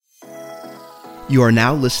You are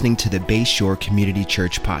now listening to the Bayshore Community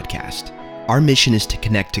Church podcast. Our mission is to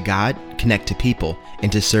connect to God, connect to people,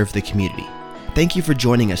 and to serve the community. Thank you for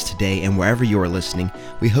joining us today, and wherever you are listening,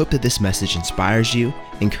 we hope that this message inspires you,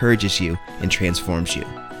 encourages you, and transforms you.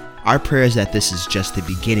 Our prayer is that this is just the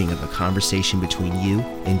beginning of a conversation between you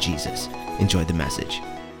and Jesus. Enjoy the message.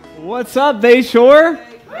 What's up, Bayshore?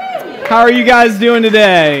 How are you guys doing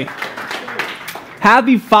today?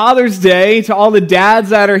 Happy Father's Day to all the dads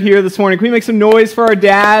that are here this morning. Can we make some noise for our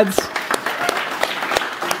dads?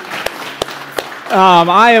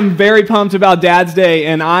 I am very pumped about Dad's Day,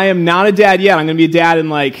 and I am not a dad yet. I'm going to be a dad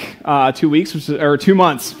in like 2 weeks, or 2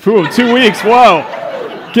 months. Ooh, 2 weeks, whoa.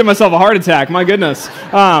 Give myself a heart attack, my goodness.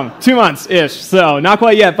 2 months-ish, so not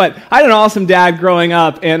quite yet. But I had an awesome dad growing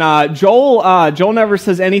up, and Joel never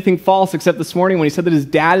says anything false except this morning when he said that his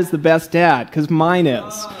dad is the best dad, because mine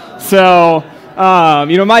is. So...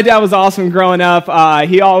 my dad was awesome growing up.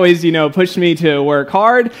 He always, pushed me to work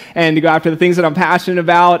hard and to go after the things that I'm passionate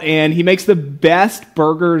about. And he makes the best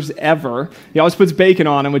burgers ever. He always puts bacon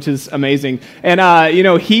on them, which is amazing. And,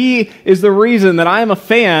 he is the reason that I am a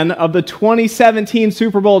fan of the 2017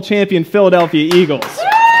 Super Bowl champion Philadelphia Eagles.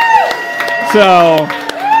 So...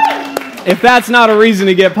 if that's not a reason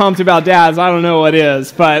to get pumped about dads, I don't know what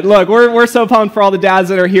is. But look, we're so pumped for all the dads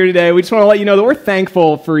that are here today. We just want to let you know that we're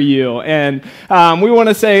thankful for you. And we want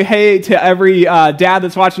to say hey to every dad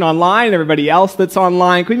that's watching online and everybody else that's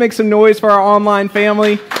online. Can we make some noise for our online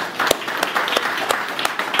family?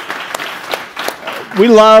 We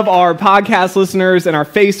love our podcast listeners and our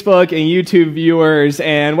Facebook and YouTube viewers,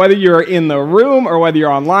 and whether you're in the room or whether you're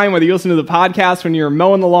online, whether you listen to the podcast when you're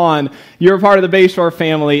mowing the lawn, you're a part of the Bayshore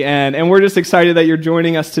family, and we're just excited that you're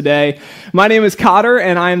joining us today. My name is Cotter,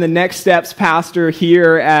 and I am the Next Steps pastor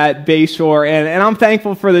here at Bayshore, and I'm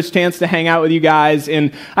thankful for this chance to hang out with you guys,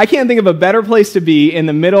 and I can't think of a better place to be in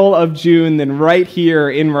the middle of June than right here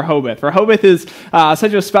in Rehoboth. Rehoboth is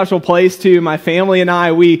such a special place to my family and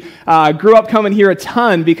I. We grew up coming here a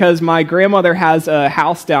ton because my grandmother has a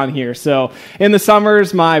house down here. So in the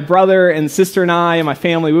summers, my brother and sister and I and my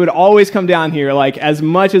family, we would always come down here like as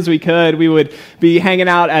much as we could. We would be hanging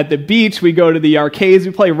out at the beach. We go to the arcades.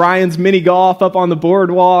 We play Ryan's mini golf up on the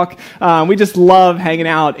boardwalk. We just love hanging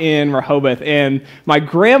out in Rehoboth. And my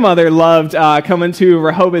grandmother loved coming to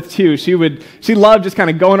Rehoboth too. She loved just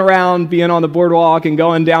kind of going around, being on the boardwalk and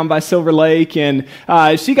going down by Silver Lake. And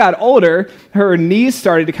as she got older, her knees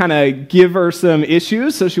started to kind of give her some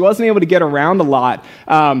issues, so she wasn't able to get around a lot.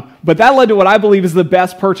 But that led to what I believe is the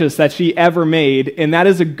best purchase that she ever made, and that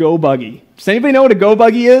is a Go Buggy. Does anybody know what a Go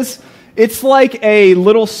Buggy is? It's like a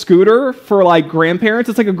little scooter for like grandparents.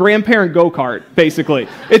 It's like a grandparent go-kart, basically.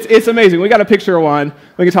 It's amazing. We got a picture of one.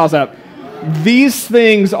 We can toss up. These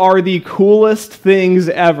things are the coolest things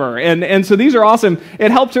ever. And so these are awesome.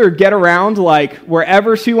 It helped her get around like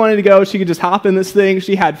wherever she wanted to go. She could just hop in this thing.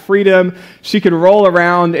 She had freedom. She could roll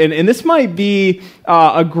around. And this might be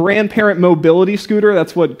a grandparent mobility scooter.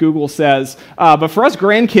 That's what Google says. But for us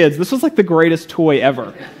grandkids, this was like the greatest toy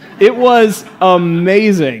ever. It was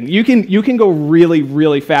amazing. You can go really,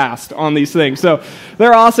 really fast on these things. So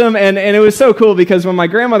they're awesome, and it was so cool because when my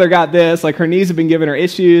grandmother got this, like her knees have been giving her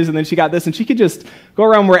issues, and then she got this, and she could just go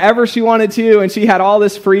around wherever she wanted to, and she had all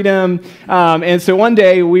this freedom. And so one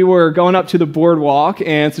day we were going up to the boardwalk,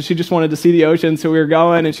 and so she just wanted to see the ocean, so we were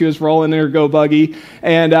going, and she was rolling in her Go Buggy.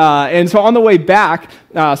 And so on the way back,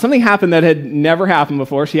 something happened that had never happened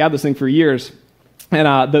before. She had this thing for years,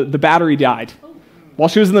 and the battery died while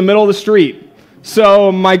she was in the middle of the street.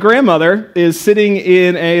 So my grandmother is sitting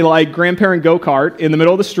in a like grandparent go-kart in the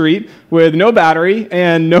middle of the street with no battery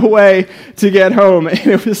and no way to get home. And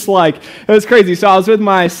it was crazy. So I was with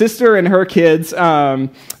my sister and her kids, and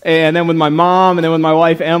then with my mom, and then with my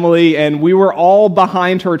wife, Emily, and we were all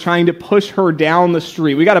behind her trying to push her down the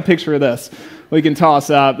street. We got a picture of this we can toss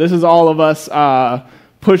up. This is all of us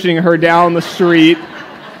pushing her down the street.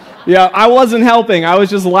 Yeah, I wasn't helping. I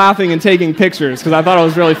was just laughing and taking pictures because I thought it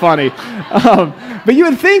was really funny. But you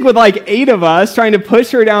would think with like 8 of us trying to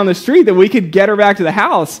push her down the street that we could get her back to the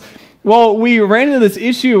house. Well, we ran into this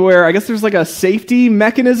issue where I guess there's like a safety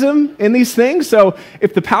mechanism in these things. So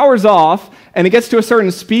if the power's off and it gets to a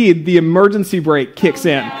certain speed, the emergency brake kicks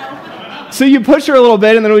in. So you push her a little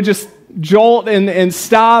bit and then we just jolt and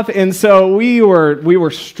stop, and so we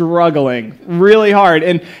were struggling really hard,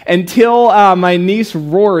 and until my niece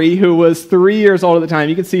Rory, who was 3 years old at the time,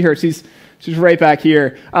 you can see her, she's right back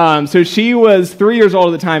here. So she was 3 years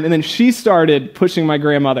old at the time, and then she started pushing my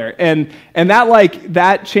grandmother, and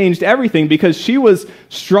that changed everything because she was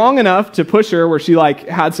strong enough to push her where she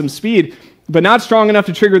had some speed. but not strong enough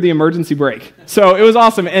to trigger the emergency brake. So it was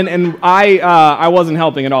awesome, and I wasn't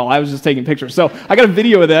helping at all. I was just taking pictures. So I got a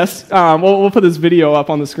video of this. We'll put this video up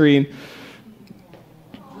on the screen.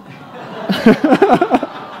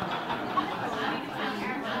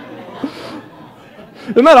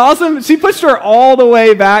 Isn't that awesome? She pushed her all the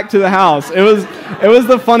way back to the house. It was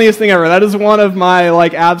the funniest thing ever. That is one of my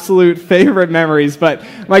absolute favorite memories. But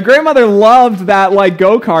my grandmother loved that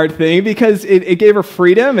go-kart thing because it gave her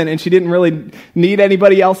freedom and she didn't really need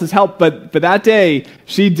anybody else's help. But that day,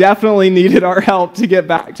 she definitely needed our help to get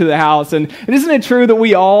back to the house. And isn't it true that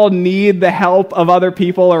we all need the help of other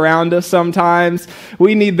people around us sometimes?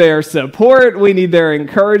 We need their support. We need their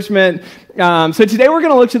encouragement. So today we're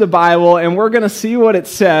going to look to the Bible and we're going to see what it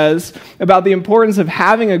says about the importance of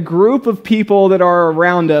having a group of people that are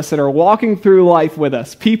around us, that are walking through life with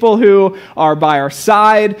us, people who are by our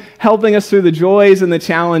side, helping us through the joys and the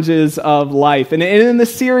challenges of life. And in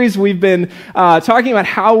this series, we've been talking about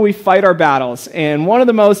how we fight our battles. And one of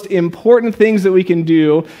the most important things that we can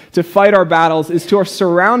do to fight our battles is to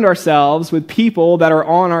surround ourselves with people that are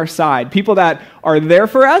on our side, people that are there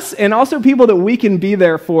for us, and also people that we can be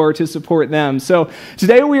there for to support them. So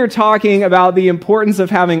today we are talking about the importance of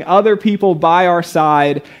having other people by our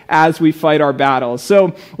side as we fight our battles.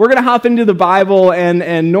 So we're going to hop into the Bible,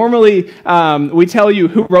 and normally we tell you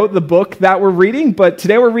who wrote the book that we're reading, but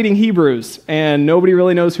today we're reading Hebrews, and nobody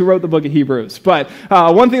really knows who wrote the book of Hebrews. But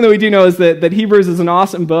one thing that we do know is that Hebrews is an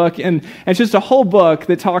awesome book, and it's just a whole book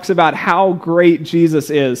that talks about how great Jesus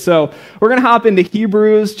is. So we're going to hop into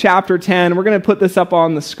Hebrews chapter 10. We're going to put this up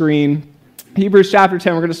on the screen. Hebrews chapter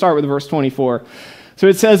 10, we're going to start with verse 24. So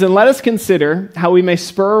it says, "And let us consider how we may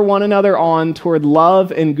spur one another on toward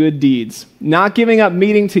love and good deeds, not giving up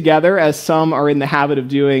meeting together as some are in the habit of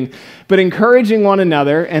doing, but encouraging one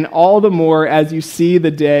another, and all the more as you see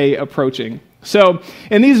the day approaching." So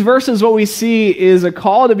in these verses, what we see is a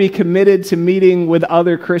call to be committed to meeting with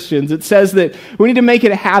other Christians. It says that we need to make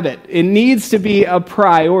it a habit. It needs to be a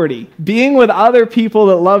priority. Being with other people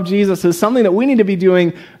that love Jesus is something that we need to be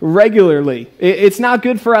doing regularly. It's not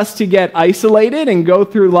good for us to get isolated and go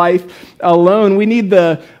through life alone. We need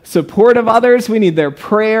the support of others. We need their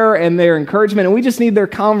prayer and their encouragement, and we just need their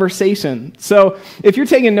conversation. So if you're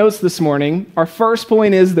taking notes this morning, our first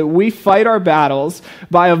point is that we fight our battles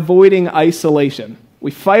by avoiding isolation.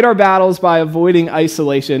 We fight our battles by avoiding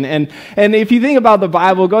isolation. And if you think about the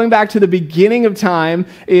Bible, going back to the beginning of time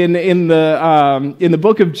in the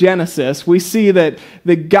book of Genesis, we see that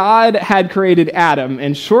God had created Adam.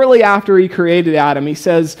 And shortly after he created Adam, he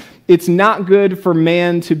says, it's not good for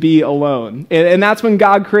man to be alone. And that's when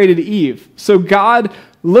God created Eve. So God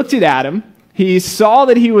looked at Adam. He saw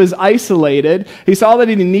that he was isolated. He saw that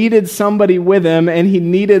he needed somebody with him, and he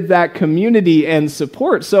needed that community and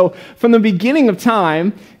support. So from the beginning of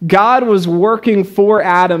time, God was working for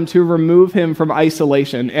Adam to remove him from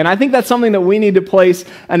isolation. And I think that's something that we need to place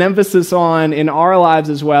an emphasis on in our lives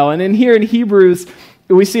as well. And in here in Hebrews,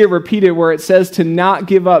 we see it repeated where it says to not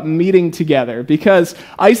give up meeting together, because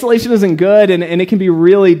isolation isn't good, and it can be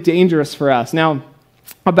really dangerous for us. Now,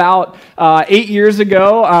 about 8 years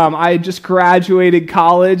ago, I had just graduated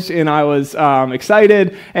college, and I was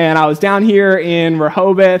excited, and I was down here in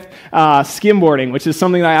Rehoboth skimboarding, which is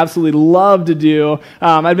something that I absolutely love to do.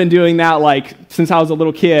 I've been doing that since I was a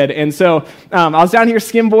little kid, and so I was down here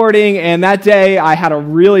skimboarding, and that day I had a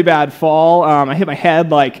really bad fall. I hit my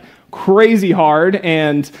head crazy hard,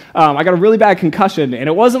 and I got a really bad concussion, and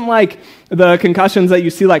it wasn't like the concussions that you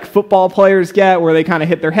see football players get where they kind of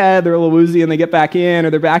hit their head, they're a little woozy, and they get back in, or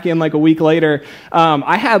they're back in a week later.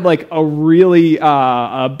 I had a really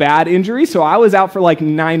a bad injury, so I was out for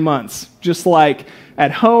 9 months, just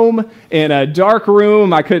at home in a dark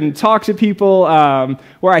room. I couldn't talk to people.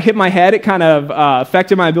 Where I hit my head, it kind of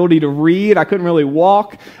affected my ability to read. I couldn't really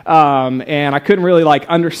walk, and I couldn't really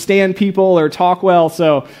understand people or talk well,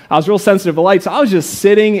 so I was real sensitive to light. So I was just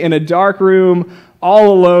sitting in a dark room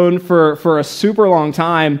all alone for a super long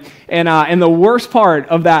time. And the worst part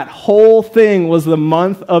of that whole thing was the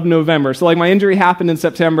month of November. So my injury happened in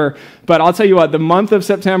September, but I'll tell you what, the month of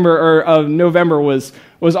September or of November was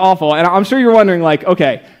awful. And I'm sure you're wondering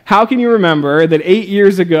okay, how can you remember that 8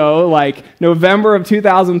 years ago, November of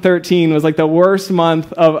 2013 was the worst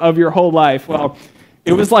month of your whole life? Well,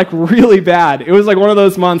 it was really bad. It was one of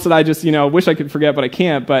those months that I just, wish I could forget, but I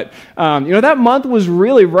can't. But, that month was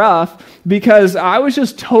really rough because I was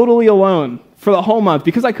just totally alone for the whole month.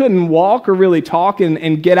 Because I couldn't walk or really talk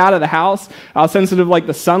and get out of the house, I was sensitive like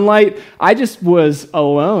the sunlight, I just was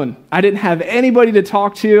alone. I didn't have anybody to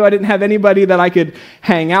talk to. I didn't have anybody that I could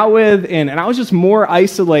hang out with, and I was just more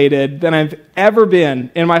isolated than I've ever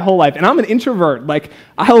been in my whole life. And I'm an introvert. Like,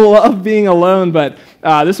 I love being alone, but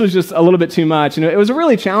this was just a little bit too much. And it was a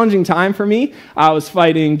really challenging time for me. I was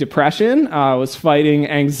fighting depression. I was fighting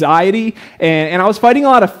anxiety, and I was fighting a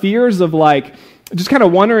lot of fears of like, just kind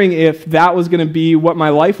of wondering if that was going to be what my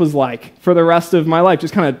life was like for the rest of my life,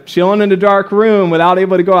 just kind of chilling in a dark room without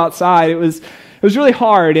able to go outside. It was really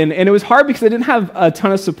hard, and it was hard because I didn't have a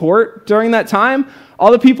ton of support during that time.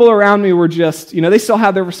 All the people around me were just, they still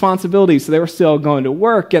had their responsibilities, so they were still going to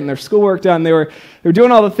work, getting their schoolwork done. They were doing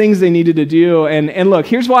all the things they needed to do. And look,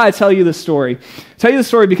 here's why I tell you this story. I tell you the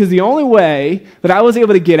story because the only way that I was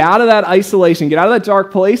able to get out of that isolation, get out of that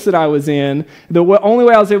dark place that I was in, the only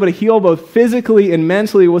way I was able to heal both physically and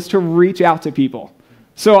mentally was to reach out to people.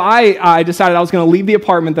 So I decided I was going to leave the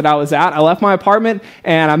apartment that I was at. I left my apartment,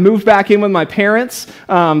 and I moved back in with my parents,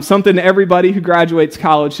 something everybody who graduates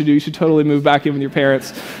college should do. You should totally move back in with your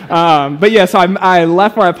parents. But yes, I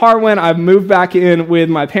left my apartment. I moved back in with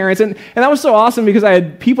my parents, and that was so awesome because I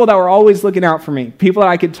had people that were always looking out for me, people that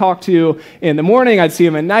I could talk to in the morning. I'd see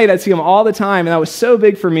them at night. I'd see them all the time, and that was so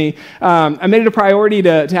big for me. I made it a priority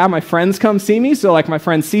to have my friends come see me. So like my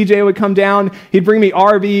friend CJ would come down. He'd bring me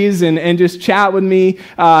Arby's and just chat with me.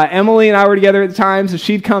 Emily and I were together at the time, so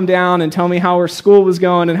she'd come down and tell me how her school was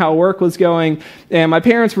going and how work was going, and my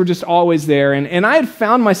parents were just always there, and I had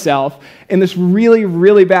found myself in this really,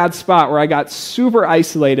 really bad spot where I got super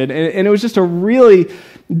isolated, and it was just a really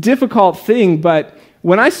difficult thing, but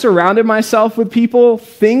when I surrounded myself with people,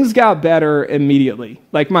 things got better immediately.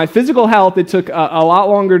 Like my physical health, it took a lot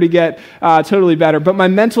longer to get totally better, but my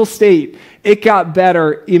mental state, it got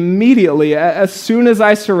better immediately as soon as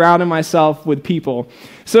I surrounded myself with people.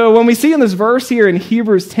 So when we see in this verse here in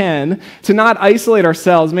Hebrews 10 to not isolate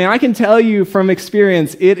ourselves, man, I can tell you from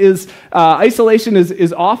experience, it is isolation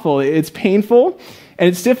is awful. It's painful and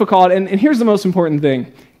it's difficult. And here's the most important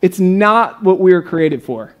thing: it's not what we were created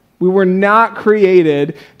for. We were not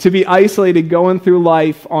created to be isolated going through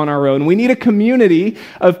life on our own. We need a community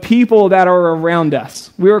of people that are around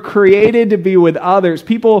us. We were created to be with others.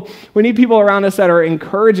 We need people around us that are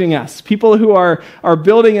encouraging us, people who are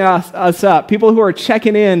building us up, people who are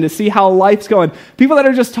checking in to see how life's going, people that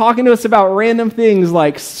are just talking to us about random things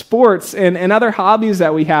like sports and other hobbies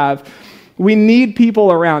that we have. We need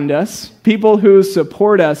people around us, people who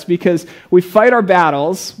support us, because we fight our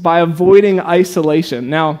battles by avoiding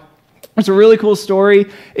isolation. Now, there's a really cool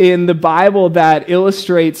story in the Bible that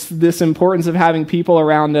illustrates this importance of having people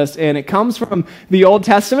around us, and it comes from the Old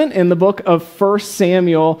Testament in the book of 1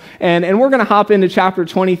 Samuel, and we're going to hop into chapter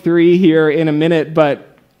 23 here in a minute, but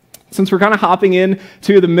since we're kind of hopping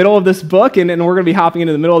into the middle of this book, and we're going to be hopping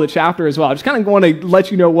into the middle of the chapter as well, I just kind of want to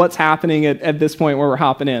let you know what's happening at this point where we're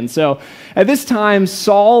hopping in. So at this time,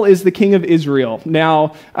 Saul is the king of Israel.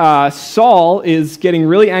 Now, Saul is getting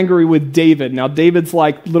really angry with David. Now, David's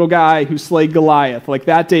like little guy who slayed Goliath, like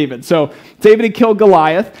that David. So David had killed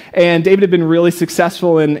Goliath, and David had been really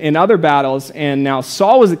successful in other battles, and now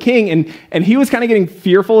Saul was the king, and he was kind of getting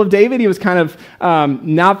fearful of David. He was kind of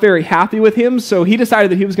not very happy with him, so he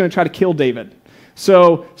decided that he was going to try to kill David.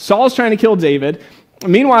 So Saul's trying to kill David.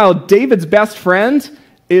 Meanwhile, David's best friend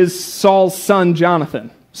is Saul's son,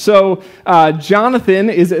 Jonathan. So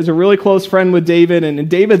Jonathan is a really close friend with David, and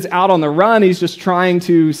David's out on the run. He's just trying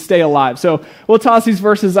to stay alive. So we'll toss these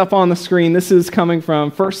verses up on the screen. This is coming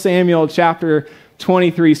from 1 Samuel chapter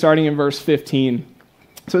 23, starting in verse 15.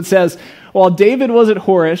 So it says, "While David was at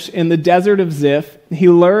Horesh in the desert of Ziph, he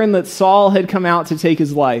learned that Saul had come out to take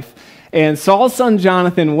his life. And Saul's son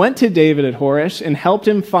Jonathan went to David at Horesh and helped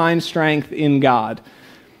him find strength in God.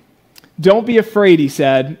 'Don't be afraid,' he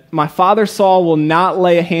said. 'My father Saul will not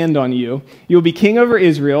lay a hand on you. You will be king over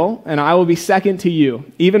Israel, and I will be second to you.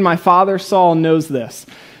 Even my father Saul knows this.'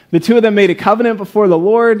 The two of them made a covenant before the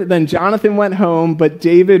Lord. Then Jonathan went home, but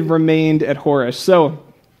David remained at Horesh." So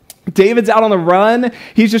David's out on the run.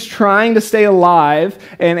 He's just trying to stay alive,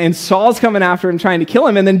 and Saul's coming after him, trying to kill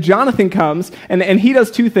him. And then Jonathan comes, and he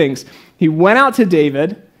does two things. He went out to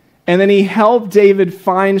David, and then he helped David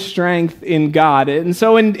find strength in God. And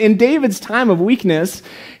so in David's time of weakness,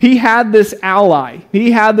 he had this ally.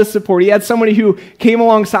 He had the support. He had somebody who came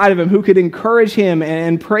alongside of him, who could encourage him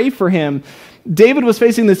and pray for him. David was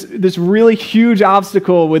facing this really huge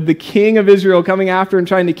obstacle with the king of Israel coming after and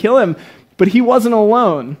trying to kill him, but he wasn't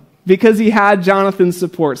alone. because he had Jonathan's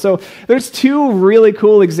support. So there's two really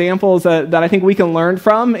cool examples that I think we can learn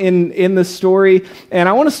from in this story. And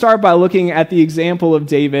I want to start by looking at the example of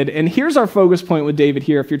David. And here's our focus point with David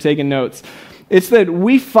here, if you're taking notes. It's that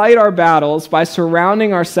we fight our battles by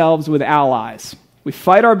surrounding ourselves with allies. We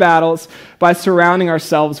fight our battles by surrounding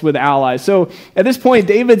ourselves with allies. So at this point,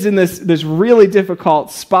 David's in this really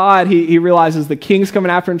difficult spot. He realizes the king's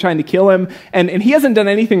coming after him, trying to kill him, and he hasn't done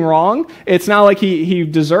anything wrong. It's not like he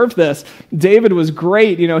deserved this. David was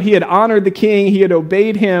great. He had honored the king. He had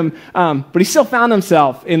obeyed him, but he still found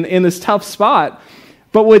himself in this tough spot.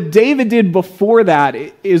 But what David did before that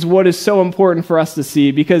is what is so important for us to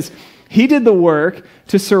see, because he did the work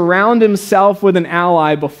to surround himself with an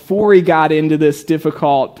ally before he got into this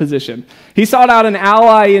difficult position. He sought out an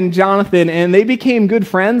ally in Jonathan, and they became good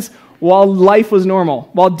friends while life was normal,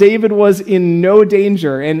 while David was in no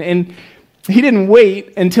danger. And he didn't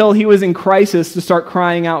wait until he was in crisis to start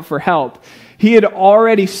crying out for help. He had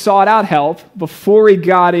already sought out help before he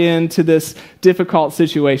got into this difficult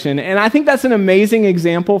situation. And I think that's an amazing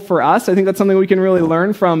example for us. I think that's something we can really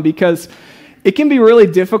learn from, because it can be really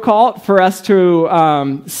difficult for us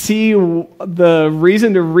to see the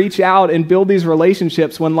reason to reach out and build these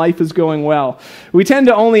relationships when life is going well. We tend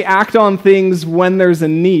to only act on things when there's a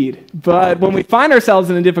need. But when we find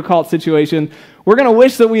ourselves in a difficult situation, we're going to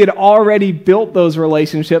wish that we had already built those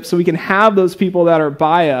relationships so we can have those people that are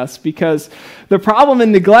by us. Because the problem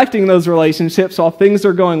in neglecting those relationships while things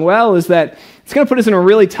are going well is that it's going to put us in a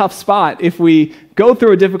really tough spot if we go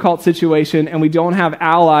through a difficult situation and we don't have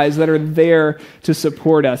allies that are there to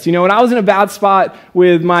support us. When I was in a bad spot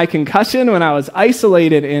with my concussion, when I was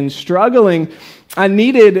isolated and struggling, I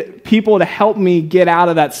needed people to help me get out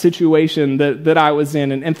of that situation that I was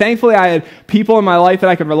in. And thankfully, I had people in my life that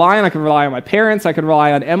I could rely on. I could rely on my parents. I could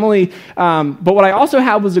rely on Emily. But what I also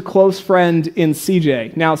had was a close friend in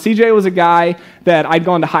CJ. Now, CJ was a guy that I'd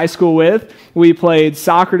gone to high school with. We played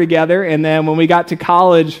soccer together. And then when we got to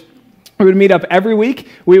college, we would meet up every week.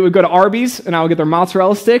 We would go to Arby's, and I would get their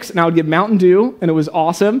mozzarella sticks, and I would get Mountain Dew, and it was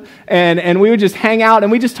awesome. And we would just hang out,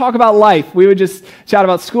 and we just talk about life. We would just chat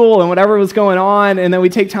about school and whatever was going on, and then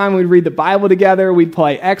we'd take time, we'd read the Bible together, we'd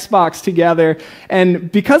play Xbox together.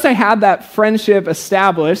 And because I had that friendship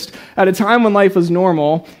established at a time when life was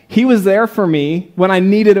normal, he was there for me when I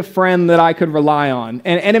needed a friend that I could rely on.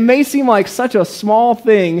 And it may seem like such a small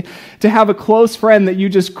thing to have a close friend that you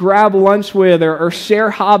just grab lunch with or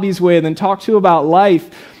share hobbies with and talk to about life,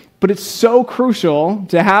 but it's so crucial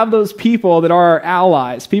to have those people that are our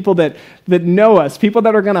allies, people that know us, people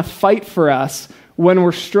that are going to fight for us when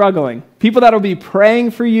we're struggling, people that will be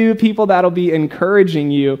praying for you, people that will be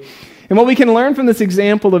encouraging you. And what we can learn from this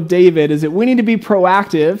example of David is that we need to be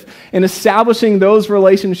proactive in establishing those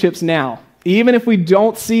relationships now, even if we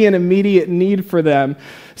don't see an immediate need for them,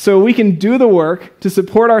 so we can do the work to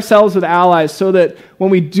support ourselves with allies so that when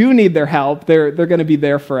we do need their help, they're going to be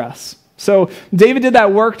there for us. So David did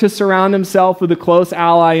that work to surround himself with a close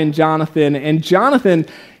ally in Jonathan, and Jonathan,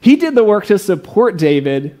 he did the work to support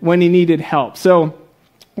David when he needed help. So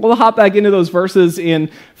we'll hop back into those verses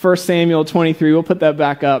in 1 Samuel 23. We'll put that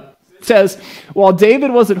back up. It says, while David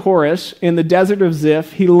was at Horesh in the desert of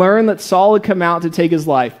Ziph, he learned that Saul had come out to take his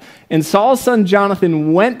life. And Saul's son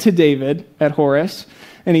Jonathan went to David at Horesh,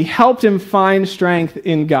 and he helped him find strength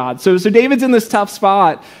in God. So David's in this tough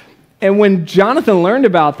spot, and when Jonathan learned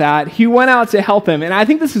about that, he went out to help him. And I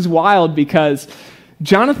think this is wild because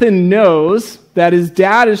Jonathan knows that his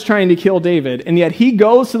dad is trying to kill David, and yet he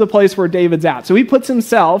goes to the place where David's at. So he puts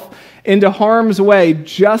himself into harm's way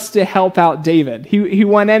just to help out David. He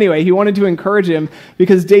went anyway. He wanted to encourage him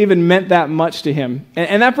because David meant that much to him.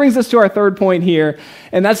 And that brings us to our third point here,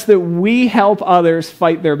 and that's that we help others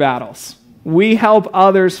fight their battles. We help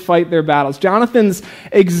others fight their battles. Jonathan's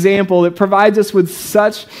example, it provides us with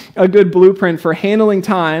such a good blueprint for handling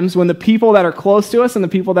times when the people that are close to us and the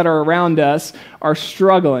people that are around us are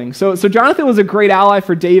struggling. So Jonathan was a great ally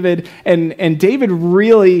for David, and David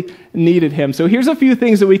really needed him. So here's a few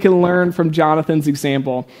things that we can learn from Jonathan's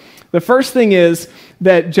example. The first thing is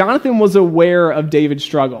that Jonathan was aware of David's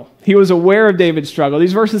struggle. He was aware of David's struggle.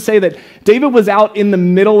 These verses say that David was out in the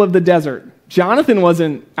middle of the desert. Jonathan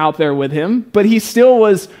wasn't out there with him, but he still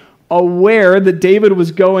was aware that David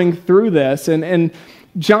was going through this. And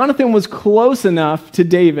Jonathan was close enough to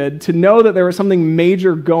David to know that there was something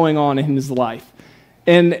major going on in his life.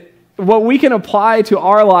 And what we can apply to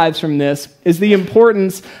our lives from this is the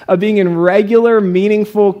importance of being in regular,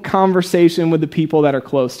 meaningful conversation with the people that are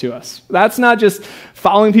close to us. That's not just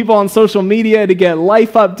following people on social media to get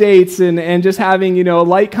life updates and just having,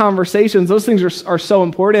 light conversations. Those things are so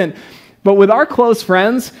important. But with our close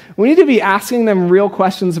friends, we need to be asking them real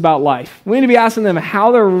questions about life. We need to be asking them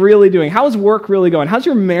how they're really doing. How is work really going? How's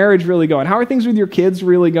your marriage really going? How are things with your kids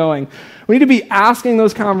really going? We need to be asking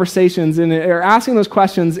those conversations or asking those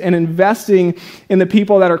questions and investing in the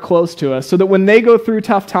people that are close to us so that when they go through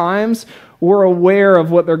tough times, we're aware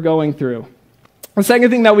of what they're going through. The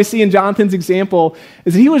second thing that we see in Jonathan's example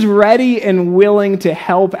is that he was ready and willing to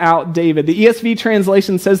help out David. The ESV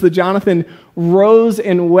translation says that Jonathan rose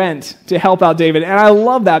and went to help out David. And I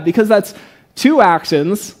love that because that's two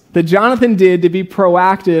actions that Jonathan did to be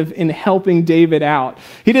proactive in helping David out.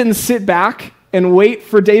 He didn't sit back and wait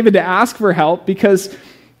for David to ask for help because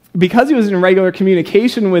he was in regular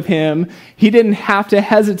communication with him. He didn't have to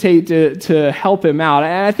hesitate to help him out.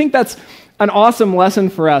 And I think that's an awesome lesson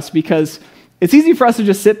for us because it's easy for us to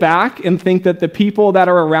just sit back and think that the people that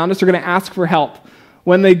are around us are going to ask for help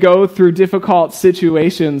when they go through difficult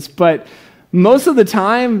situations. But most of the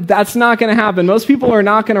time, that's not going to happen. Most people are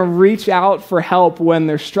not going to reach out for help when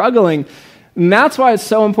they're struggling. And that's why it's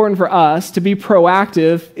so important for us to be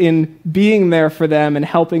proactive in being there for them and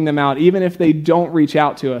helping them out, even if they don't reach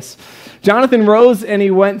out to us. Jonathan rose and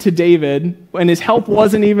he went to David, and his help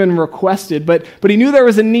wasn't even requested, but he knew there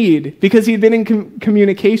was a need because he'd been in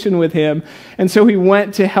communication with him, and so he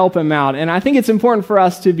went to help him out. And I think it's important for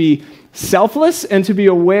us to be selfless and to be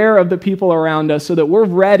aware of the people around us so that we're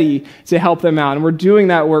ready to help them out, and we're doing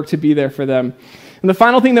that work to be there for them. And the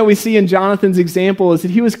final thing that we see in Jonathan's example is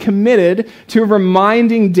that he was committed to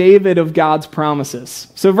reminding David of God's promises.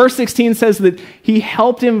 So verse 16 says that he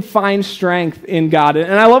helped him find strength in God.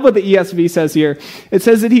 And I love what the ESV says here. It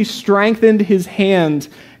says that he strengthened his hand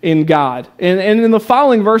in God. And in the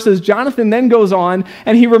following verses, Jonathan then goes on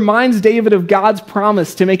and he reminds David of God's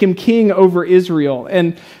promise to make him king over Israel.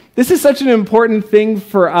 And this is such an important thing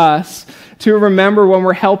for us to remember when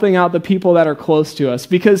we're helping out the people that are close to us,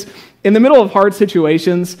 because in the middle of hard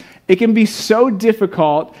situations, it can be so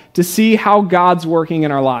difficult to see how God's working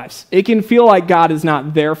in our lives. It can feel like God is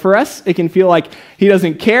not there for us. It can feel like he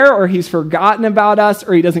doesn't care, or he's forgotten about us,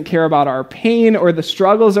 or he doesn't care about our pain or the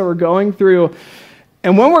struggles that we're going through.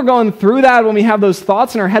 And when we're going through that, when we have those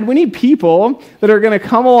thoughts in our head, we need people that are going to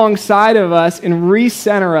come alongside of us and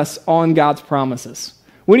recenter us on God's promises.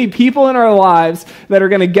 We need people in our lives that are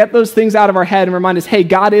going to get those things out of our head and remind us, hey,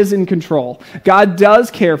 God is in control. God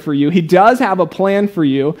does care for you. He does have a plan for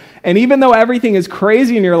you. And even though everything is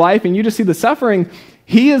crazy in your life and you just see the suffering,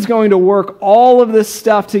 he is going to work all of this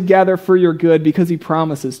stuff together for your good because he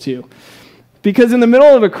promises to. Because in the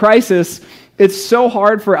middle of a crisis, it's so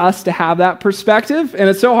hard for us to have that perspective, and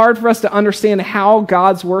it's so hard for us to understand how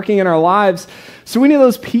God's working in our lives. So we need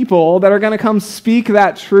those people that are going to come speak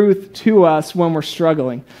that truth to us when we're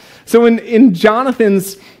struggling. So when we're in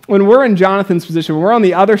Jonathan's position, when we're on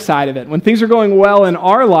the other side of it, when things are going well in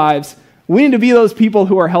our lives, we need to be those people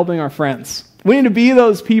who are helping our friends. We need to be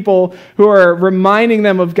those people who are reminding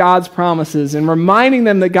them of God's promises and reminding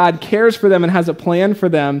them that God cares for them and has a plan for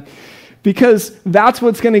them, because that's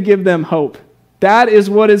what's going to give them hope. That is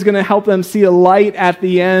what is going to help them see a light at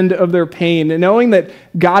the end of their pain, and knowing that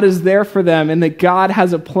God is there for them and that God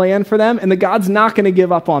has a plan for them and that God's not going to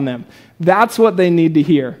give up on them. That's what they need to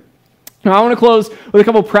hear. Now, I want to close with a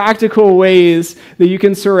couple practical ways that you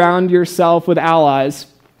can surround yourself with allies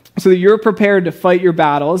so that you're prepared to fight your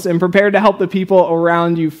battles and prepared to help the people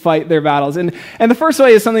around you fight their battles. And the first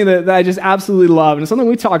way is something that I just absolutely love, and it's something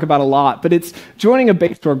we talk about a lot, but it's joining a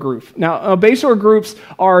Bayshore group. Now, Bayshore groups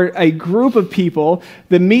are a group of people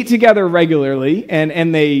that meet together regularly,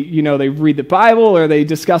 and they read the Bible or they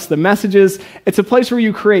discuss the messages. It's a place where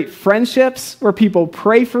you create friendships, where people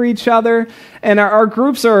pray for each other. And our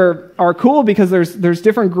groups are cool because there's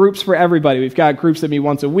different groups for everybody. We've got groups that meet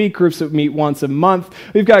once a week, groups that meet once a month.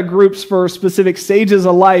 We've got groups for specific stages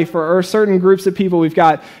of life or certain groups of people. We've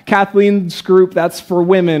got Kathleen's group, that's for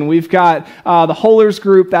women. We've got the Hollers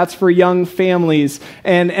group, that's for young families.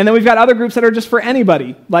 And then we've got other groups that are just for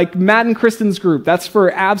anybody, like Matt and Kristen's group. That's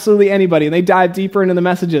for absolutely anybody, and they dive deeper into the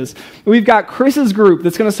messages. We've got Chris's group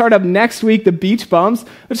that's going to start up next week, the Beach Bums.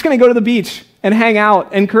 They're just going to go to the beach and hang out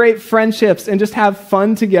and create friendships and just have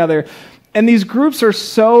fun together. And these groups are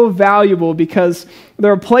so valuable because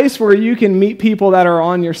they're a place where you can meet people that are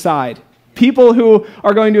on your side. People who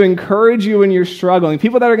are going to encourage you when you're struggling,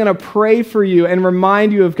 people that are going to pray for you and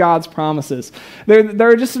remind you of God's promises.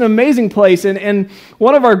 They're just an amazing place. And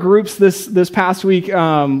one of our groups this past week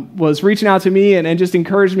was reaching out to me and just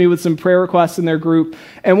encouraged me with some prayer requests in their group.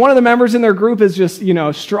 And one of the members in their group is just,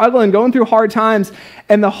 struggling, going through hard times.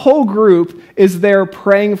 And the whole group is there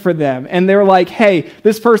praying for them. And they're like, hey,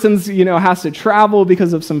 this person's, has to travel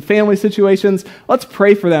because of some family situations. Let's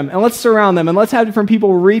pray for them and let's surround them and let's have different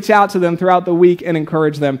people reach out to them throughout the week and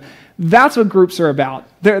encourage them. That's what groups are about.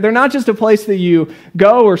 They're not just a place that you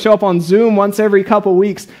go or show up on Zoom once every couple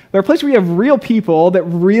weeks. They're a place where you have real people that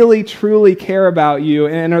really, truly care about you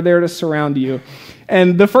and are there to surround you.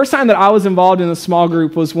 And the first time that I was involved in a small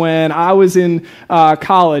group was when I was in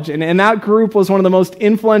college. And that group was one of the most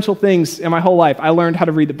influential things in my whole life. I learned how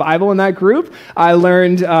to read the Bible in that group. I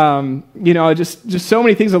learned, just so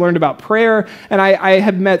many things. I learned about prayer. And I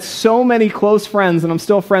had met so many close friends that I'm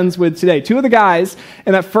still friends with today. Two of the guys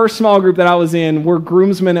in that first small group that I was in were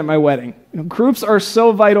groomsmen at my wedding. Groups are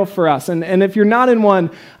so vital for us. And if you're not in one,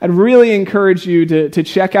 I'd really encourage you to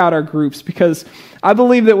check out our groups, because I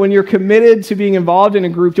believe that when you're committed to being involved in a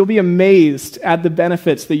group, you'll be amazed at the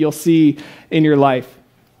benefits that you'll see in your life.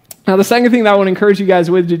 Now, the second thing that I want to encourage you guys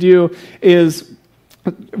to do is,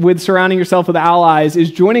 with surrounding yourself with allies,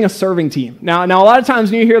 is joining a serving team. Now, a lot of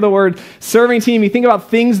times when you hear the word serving team, you think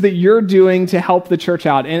about things that you're doing to help the church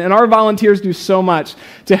out. And our volunteers do so much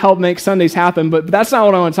to help make Sundays happen, but that's not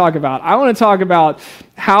what I want to talk about. I want to talk about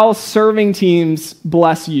how serving teams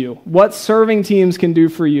bless you, what serving teams can do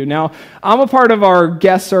for you. Now, I'm a part of our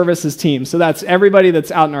guest services team, so that's everybody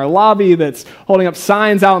that's out in our lobby, that's holding up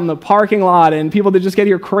signs out in the parking lot, and people that just get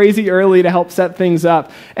here crazy early to help set things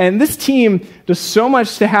up. And this team does so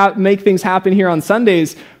much to make things happen here on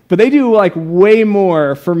Sundays, but they do way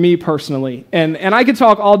more for me personally. And I could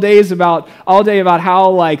talk all day about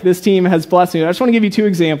how this team has blessed me. I just want to give you two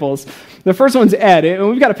examples. The first one's Ed, and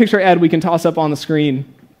we've got a picture of Ed we can toss up on the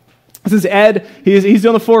screen. This is Ed. He's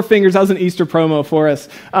doing the four fingers. That was an Easter promo for us.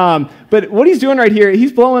 But what he's doing right here,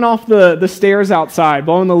 he's blowing off the stairs outside,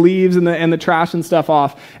 blowing the leaves and the trash and stuff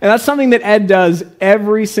off. And that's something that Ed does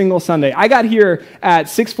every single Sunday. I got here at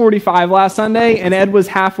 6:45 last Sunday, and Ed was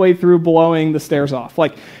halfway through blowing the stairs off.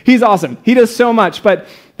 He's awesome. He does so much. But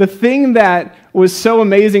the thing that was so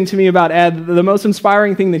amazing to me about Ed, the most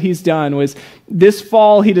inspiring thing that he's done, was this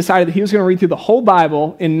fall he decided that he was going to read through the whole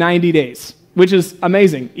Bible in 90 days. Which is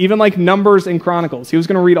amazing. Even Numbers and Chronicles. He was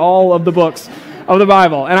going to read all of the books of the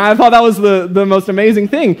Bible. And I thought that was the most amazing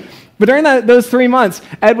thing. But during those 3 months,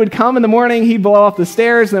 Ed would come in the morning, he'd blow off the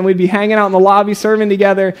stairs, and then we'd be hanging out in the lobby serving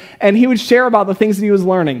together, and he would share about the things that he was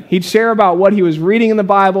learning. He'd share about what he was reading in the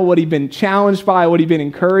Bible, what he'd been challenged by, what he'd been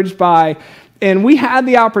encouraged by. And we had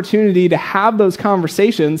the opportunity to have those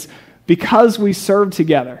conversations because we served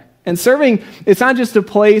together. And serving, it's not just a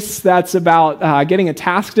place that's about getting a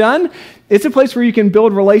task done. It's a place where you can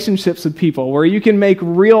build relationships with people, where you can make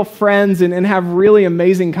real friends and have really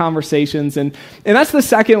amazing conversations. And that's the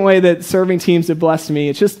second way that serving teams have blessed me.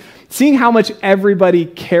 It's just seeing how much everybody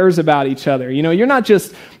cares about each other. You're not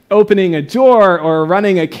just opening a door or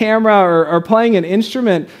running a camera or playing an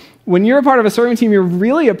instrument. When you're a part of a serving team, you're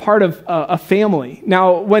really a part of a family.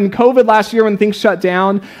 Now, when COVID last year, when things shut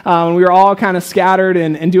down, when we were all kind of scattered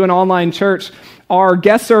and doing online church, our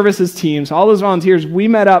guest services teams, all those volunteers, we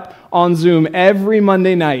met up on Zoom every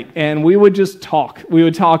Monday night, and we would just talk. We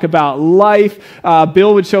would talk about life.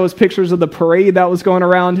 Bill would show us pictures of the parade that was going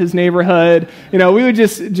around his neighborhood. We would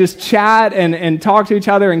just chat and talk to each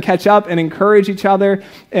other and catch up and encourage each other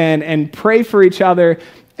and pray for each other.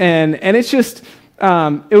 And it's just...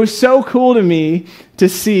 it was so cool to me to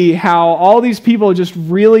see how all these people just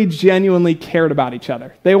really genuinely cared about each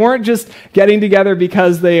other. They weren't just getting together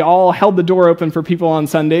because they all held the door open for people on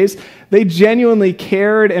Sundays. They genuinely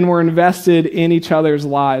cared and were invested in each other's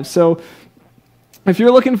lives. So if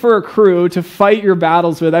you're looking for a crew to fight your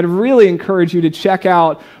battles with, I'd really encourage you to check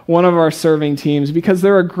out one of our serving teams, because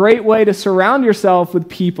they're a great way to surround yourself with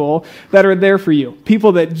people that are there for you,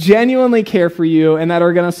 people that genuinely care for you and that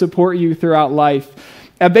are going to support you throughout life.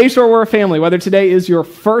 At Bayshore, we're a family, whether today is your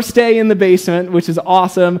first day in the basement, which is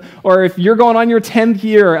awesome, or if you're going on your 10th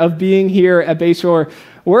year of being here at Bayshore,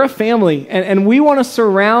 we're a family, and we want to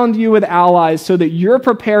surround you with allies so that you're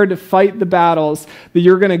prepared to fight the battles that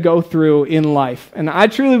you're going to go through in life. And I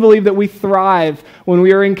truly believe that we thrive when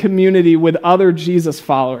we are in community with other Jesus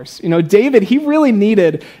followers. David, he really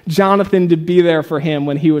needed Jonathan to be there for him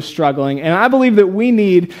when he was struggling, and I believe that we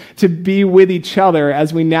need to be with each other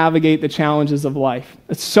as we navigate the challenges of life.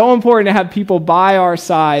 It's so important to have people by our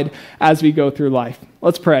side as we go through life.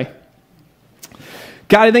 Let's pray.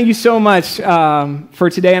 God, I thank you so much for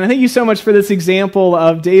today, and I thank you so much for this example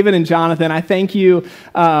of David and Jonathan. I thank you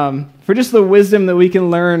for just the wisdom that we can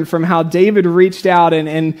learn from how David reached out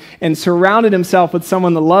and surrounded himself with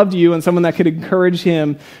someone that loved you and someone that could encourage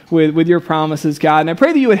him with your promises, God. And I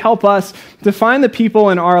pray that you would help us to find the people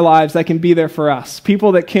in our lives that can be there for us,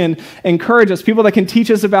 people that can encourage us, people that can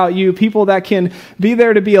teach us about you, people that can be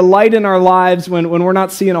there to be a light in our lives when we're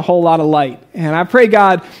not seeing a whole lot of light. And I pray,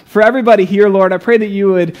 God, for everybody here, Lord, I pray that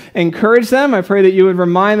you would encourage them. I pray that you would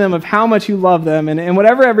remind them of how much you love them. And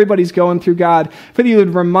whatever everybody's going through, God, I pray that you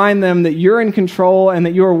would remind them that you're in control and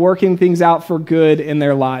that you are working things out for good in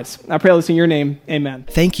their lives. I pray this in your name. Amen.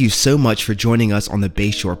 Thank you so much for joining us on the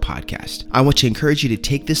Bayshore podcast. I want to encourage you to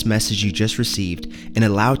take this message you just received and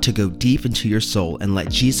allow it to go deep into your soul and let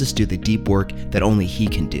Jesus do the deep work that only he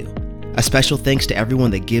can do. A special thanks to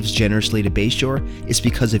everyone that gives generously to Bayshore. It's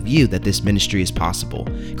because of you that this ministry is possible,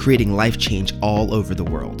 creating life change all over the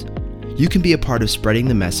world. You can be a part of spreading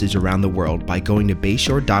the message around the world by going to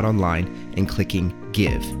bayshore.online and clicking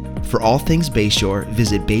Give. For all things Bayshore,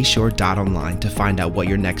 visit bayshore.online to find out what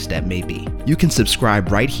your next step may be. You can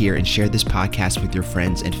subscribe right here and share this podcast with your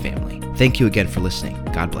friends and family. Thank you again for listening.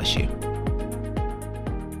 God bless you.